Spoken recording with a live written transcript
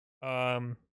All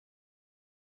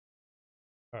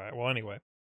right. Well, anyway.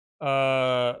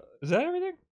 Is that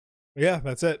everything? Yeah,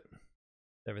 that's it.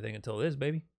 Everything until it is,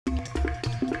 baby.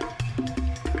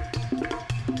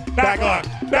 Backlog!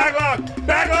 Backlog!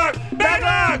 Backlog!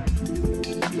 Backlog!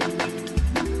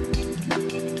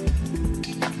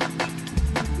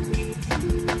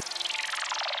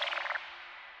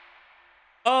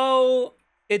 Oh,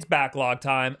 it's backlog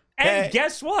time. And Hey.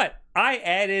 guess what? I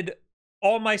added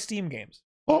all my Steam games.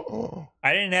 Oh,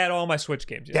 I didn't add all my Switch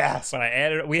games yet. yes. But I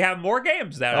added. We have more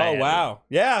games that I Oh, added. wow.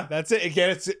 Yeah, that's it.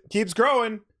 It keeps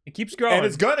growing. It keeps growing. And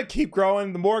it's going to keep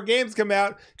growing the more games come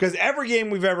out, because every game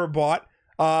we've ever bought,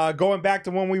 going back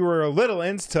to when we were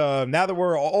little-ins to now that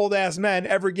we're old-ass men,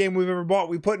 every game we've ever bought,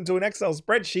 we put into an Excel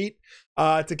spreadsheet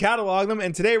to catalog them.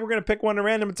 And today we're going to pick one at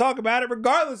random and talk about it,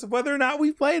 regardless of whether or not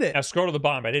we've played it. Now scroll to the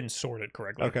bottom. I didn't sort it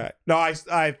correctly. Okay. No, I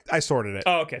sorted it.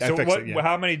 Oh, okay. I So fixed what? it, yeah.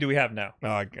 How many do we have now?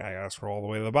 I got to scroll all the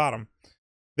way to the bottom.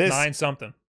 This 9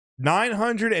 something.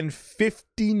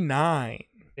 959.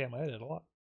 Damn, I did a lot.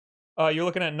 You're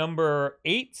looking at number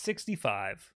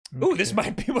 865. Ooh, this Okay.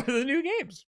 might be one of the new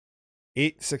games.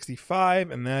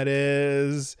 865, and that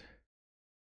is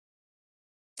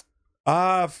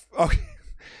okay.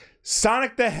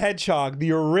 Sonic the Hedgehog,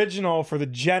 the original for the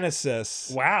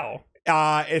Genesis. Wow.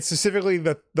 It's specifically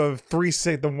the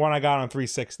one I got on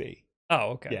 360.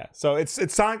 Oh, okay. Yeah. So it's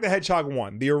Sonic the Hedgehog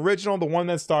 1, the original, the one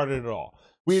that started it all.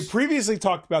 We had previously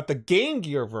talked about the Game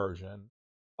Gear version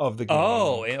of the game.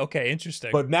 Oh, okay. Interesting.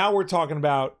 But now we're talking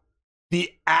about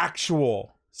the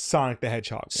actual Sonic the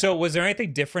Hedgehog. So was there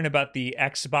anything different about the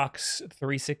Xbox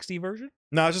 360 version?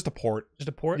 No, it's just a port. Just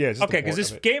a port? Yeah, it's just a okay, port because this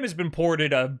of it. game has been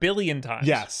ported a billion times.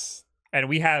 Yes. And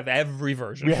we have every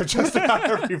version. We have just about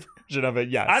every version of it,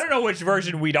 yes. I don't know which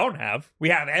version we don't have. We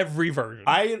have every version.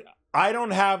 I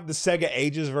don't have the Sega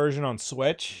Ages version on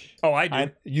Switch. Oh, I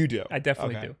do. You do. I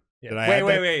definitely Okay. do. Did I Yeah. add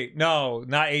Wait. No,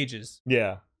 not Ages.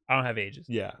 Yeah. I don't have Ages.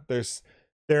 Yeah. There's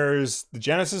the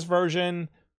Genesis version,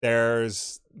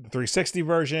 there's the 360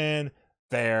 version,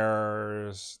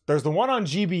 there's the one on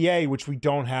GBA which we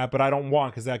don't have, but I don't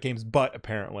want because that game's butt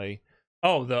apparently.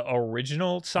 Oh, the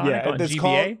original Sonic on it's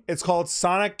GBA? It's called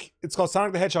Sonic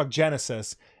the Hedgehog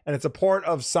Genesis, and it's a port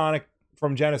of Sonic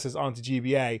from Genesis onto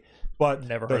GBA. But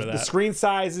Never heard of the that. screen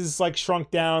size is like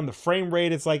shrunk down, the frame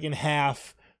rate is like in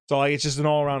half. So like it's just an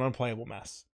all-around unplayable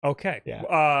mess. Okay.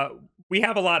 Yeah. We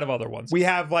have a lot of other ones. We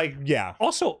have like, yeah.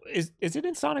 Also, is it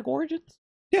in Sonic Origins?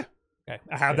 Yeah. Okay.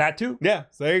 I have that too. Yeah,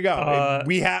 so there you go.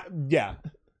 We have, yeah.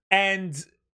 And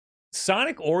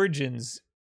Sonic Origins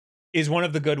is one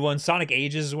of the good ones. Sonic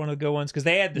Ages is one of the good ones because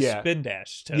they had the spin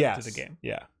dash to the game.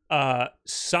 Yeah.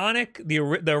 Sonic, the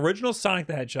original Sonic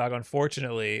the Hedgehog,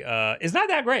 unfortunately, is not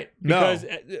that great because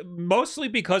mostly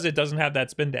because it doesn't have that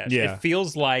spin dash. Yeah. It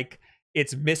feels like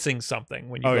it's missing something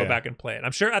when you go back and play it.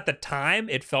 I'm sure at the time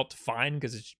it felt fine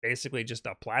because it's basically just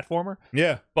a platformer.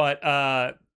 Yeah.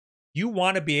 But you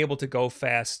want to be able to go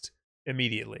fast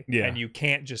immediately. Yeah. And you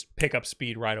can't just pick up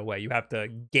speed right away. You have to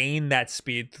gain that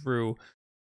speed through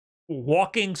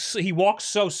walking. He walks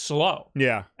so slow.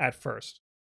 Yeah. At first.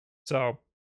 So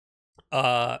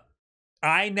I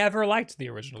never liked the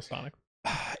original Sonic.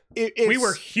 We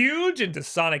were huge into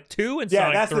Sonic 2 and Sonic 3.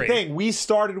 Yeah, that's the thing. We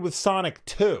started with Sonic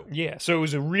 2. Yeah, so it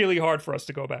was really hard for us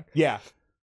to go back. Yeah.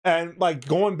 And like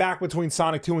going back between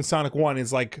Sonic 2 and Sonic 1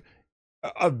 is like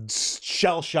a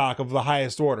shell shock of the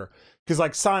highest order. Because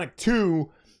like Sonic 2,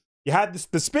 you had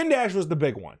the spin dash was the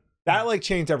big one. That like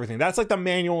changed everything. That's like the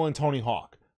manual in Tony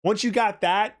Hawk. Once you got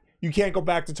that, you can't go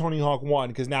back to Tony Hawk 1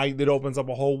 because now it opens up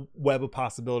a whole web of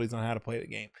possibilities on how to play the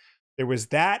game. There was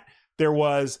that. There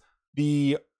was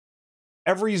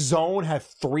every zone had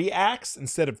 3 acts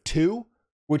instead of 2,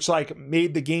 which like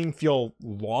made the game feel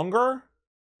longer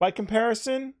by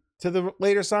comparison to the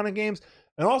later Sonic games.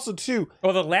 And also too,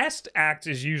 well, the last act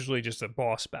is usually just a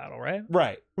boss battle, right?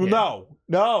 Right. Yeah.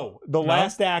 No. The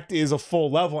last act is a full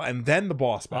level and then the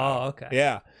boss battle. Oh, okay.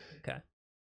 Yeah. Okay.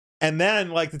 And then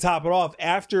like to top it off,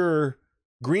 after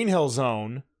Green Hill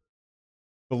Zone,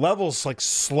 the levels like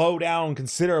slow down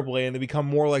considerably and they become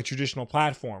more like traditional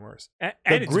platformers. And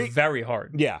it's very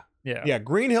hard. Yeah.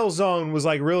 Green Hill Zone was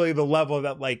like really the level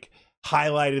that like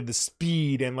highlighted the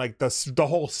speed and like the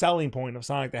whole selling point of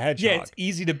Sonic the Hedgehog. Yeah, it's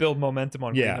easy to build momentum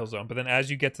on Green Hill Zone, but then as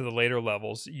you get to the later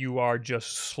levels, you are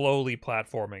just slowly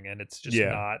platforming and it's just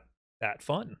not that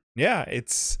fun. Yeah,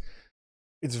 it's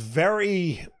a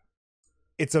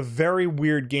very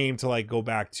weird game to like go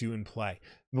back to and play.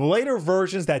 The later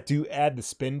versions that do add the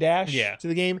spin dash to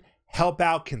the game help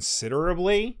out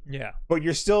considerably. Yeah. But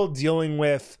you're still dealing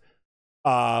with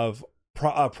a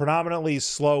predominantly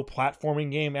slow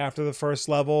platforming game after the first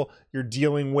level. You're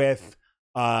dealing with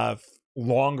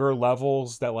longer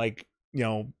levels that like, you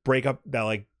know, break up, that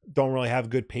like don't really have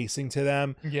good pacing to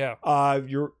them. Yeah.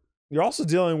 You're also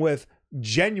dealing with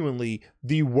genuinely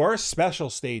the worst special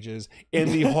stages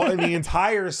in the whole in the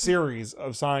entire series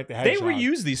of Sonic the Hedgehog. They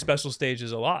reuse these special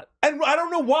stages a lot, and I don't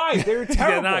know why. They're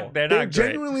terrible. they're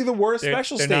genuinely the worst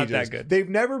special stages. Not that good. They've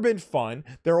never been fun.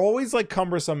 They're always like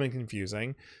cumbersome and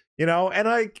confusing, you know. And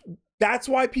like that's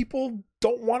why people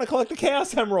don't want to collect the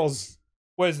Chaos Emeralds.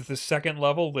 What is it? The second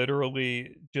level,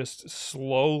 literally just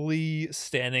slowly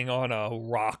standing on a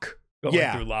rock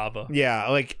going through lava. Yeah,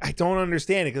 like I don't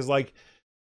understand it because like.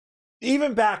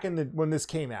 Even back in when this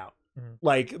came out,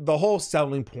 like the whole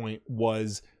selling point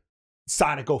was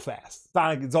Sonic go fast.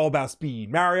 Sonic, it's all about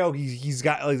speed. Mario, he's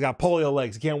got polio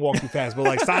legs, he can't walk too fast. But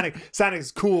like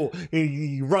Sonic's cool.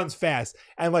 He runs fast,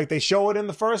 and like they show it in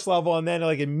the first level, and then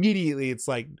like immediately it's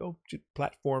like, oh,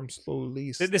 platform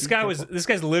slowly. This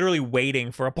guy's literally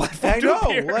waiting for a platform. I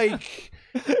know, like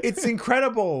it's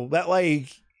incredible that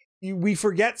like we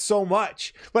forget so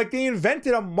much. Like they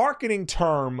invented a marketing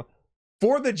term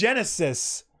for the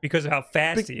Genesis because of how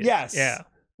fast he is. Yes. Yeah.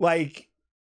 Like,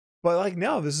 but like,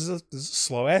 no, this is a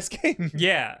slow ass game.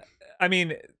 Yeah. I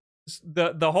mean,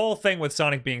 the whole thing with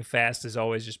Sonic being fast has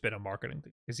always just been a marketing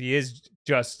thing because he is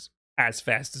just as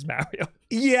fast as Mario.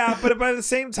 Yeah, but at the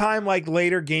same time, like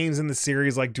later games in the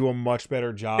series like do a much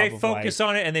better job. They focus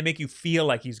on it and they make you feel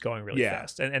like he's going really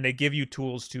fast, and they give you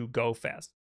tools to go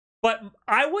fast. But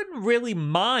I wouldn't really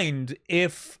mind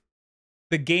if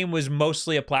the game was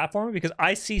mostly a platformer, because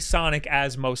I see Sonic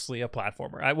as mostly a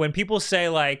platformer. When people say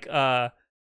like,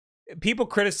 people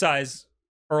criticize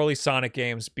early Sonic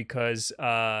games because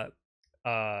they're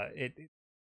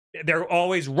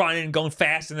always running, going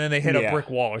fast, and then they hit a brick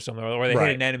wall or something, or they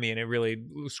hit an enemy and it really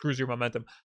screws your momentum.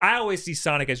 I always see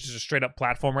Sonic as just a straight up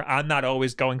platformer. I'm not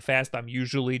always going fast. I'm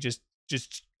usually just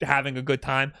having a good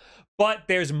time. But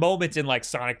there's moments in like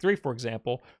Sonic 3, for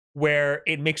example, where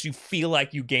it makes you feel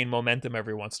like you gain momentum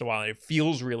every once in a while, and it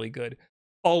feels really good,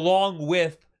 along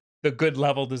with the good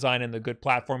level design and the good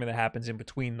platforming that happens in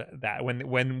between that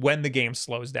when the game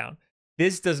slows down.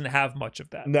 This doesn't have much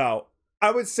of that. No,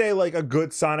 I would say like a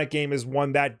good Sonic game is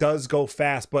one that does go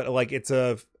fast, but like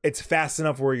it's fast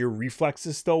enough where your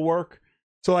reflexes still work.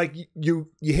 So like you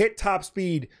hit top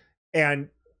speed and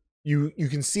you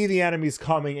can see the enemies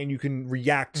coming and you can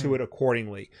react to it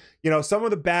accordingly. You know, some of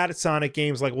the bad Sonic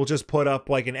games like will just put up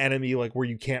like an enemy like where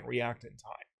you can't react in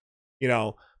time. You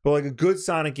know, but like a good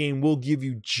Sonic game will give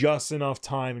you just enough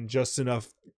time and just enough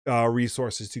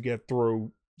resources to get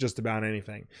through just about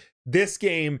anything. This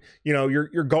game, you know,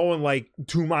 you're going like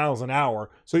 2 miles an hour,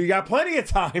 so you got plenty of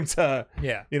time to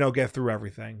you know, get through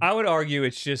everything. I would argue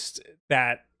it's just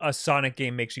that a Sonic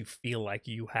game makes you feel like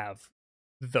you have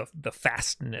the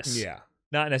fastness,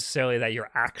 not necessarily that you're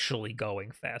actually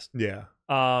going fast.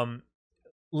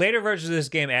 Later versions of this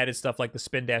game added stuff like the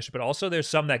spin dash, but also there's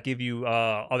some that give you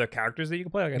other characters that you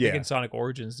can play. Like I think in Sonic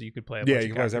Origins you could play a bunch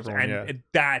of characters, and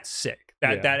that's sick.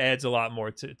 That adds a lot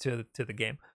more to the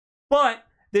game. But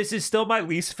this is still my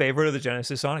least favorite of the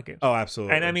Genesis Sonic games. Oh,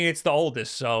 absolutely. And I mean, it's the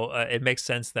oldest, so it makes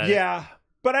sense that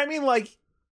but I mean, like,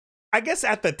 I guess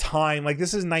at the time, like,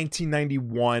 this is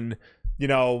 1991, you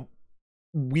know,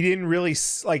 we didn't really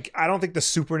like, I don't think the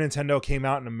Super Nintendo came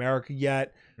out in America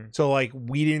yet, so like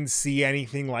we didn't see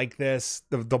anything like this.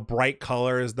 The bright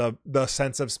colors, the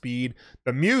sense of speed,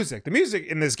 the music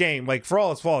in this game, like for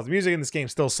all its faults, the music in this game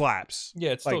still slaps.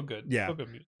 It's like, still good. Still good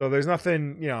music. So there's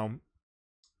nothing, you know,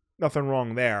 nothing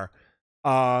wrong there.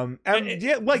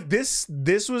 Like this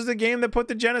was the game that put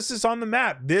the Genesis on the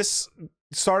map. This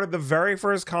started the very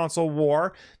first console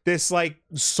war. This like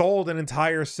sold an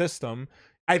entire system.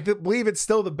 I believe it's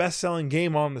still the best-selling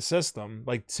game on the system,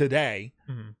 like today.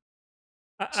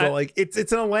 So like it's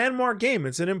a landmark game.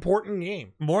 It's an important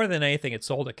game. More than anything, it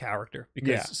sold a character,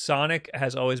 because Sonic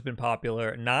has always been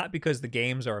popular, not because the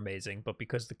games are amazing, but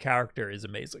because the character is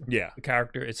amazing. The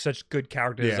character, it's such good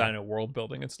character design and world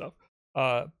building and stuff.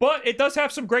 But it does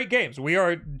have some great games. We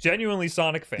are genuinely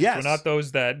Sonic fans. We're not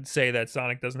those that say that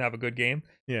Sonic doesn't have a good game.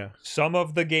 Some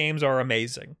of the games are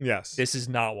amazing. This is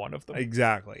not one of them.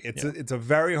 Exactly. It's a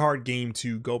very hard game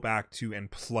to go back to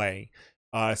and play,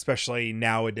 especially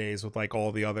nowadays with like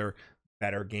all the other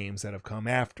better games that have come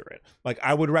after it. Like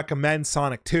I would recommend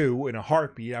Sonic 2 in a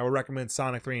heartbeat. I would recommend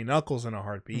Sonic 3 and Knuckles in a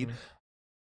heartbeat.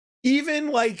 Even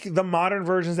like the modern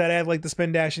versions that add like the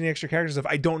spin dash and the extra character stuff,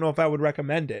 I don't know if I would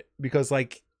recommend it, because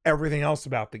like everything else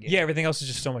about the game. Everything else is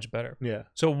just so much better.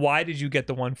 So why did you get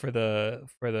the one for the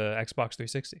Xbox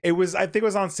 360? It was, I think it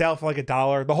was on sale for like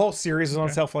 $1. The whole series was on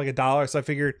sale for like $1, so I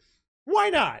figured, why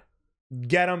not?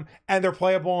 get them, and they're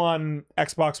playable on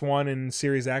Xbox One and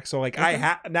Series X. So like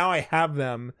now I have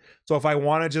them. So if I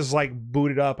want to just like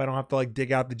boot it up, I don't have to like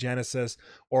dig out the Genesis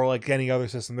or like any other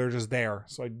system. They're just there.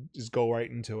 So I just go right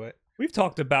into it. We've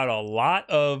talked about a lot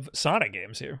of Sonic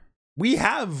games here. We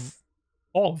have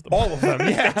all of them. All of them.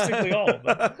 Yeah. Basically all of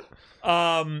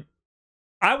them.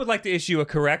 I would like to issue a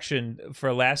correction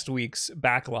for last week's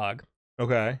backlog.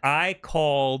 Okay. I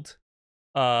called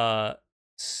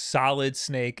Solid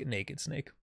Snake Naked Snake.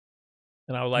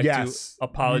 And I would like to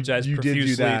apologize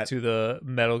profusely to the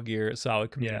Metal Gear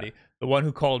Solid community. Yeah. The one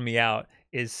who called me out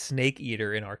is Snake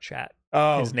Eater in our chat.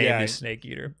 Oh, his name is Snake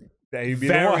Eater.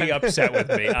 Very upset with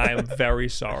me. I am very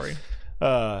sorry.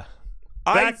 I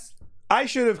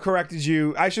should have corrected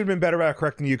you. I should have been better about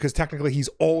correcting you because technically he's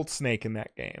Old Snake in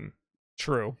that game.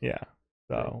 True. Yeah.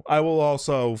 So I will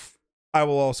also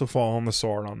fall on the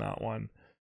sword on that one.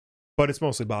 But it's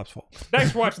mostly Bob's fault.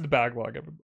 Thanks for watching the backlog,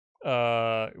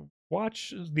 everybody.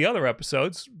 Watch the other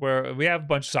episodes where we have a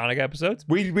bunch of Sonic episodes.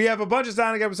 We have a bunch of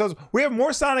Sonic episodes. We have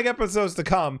more Sonic episodes to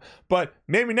come, but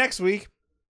maybe next week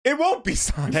it won't be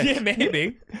Sonic. Yeah,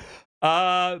 maybe.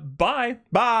 Bye.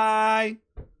 Bye.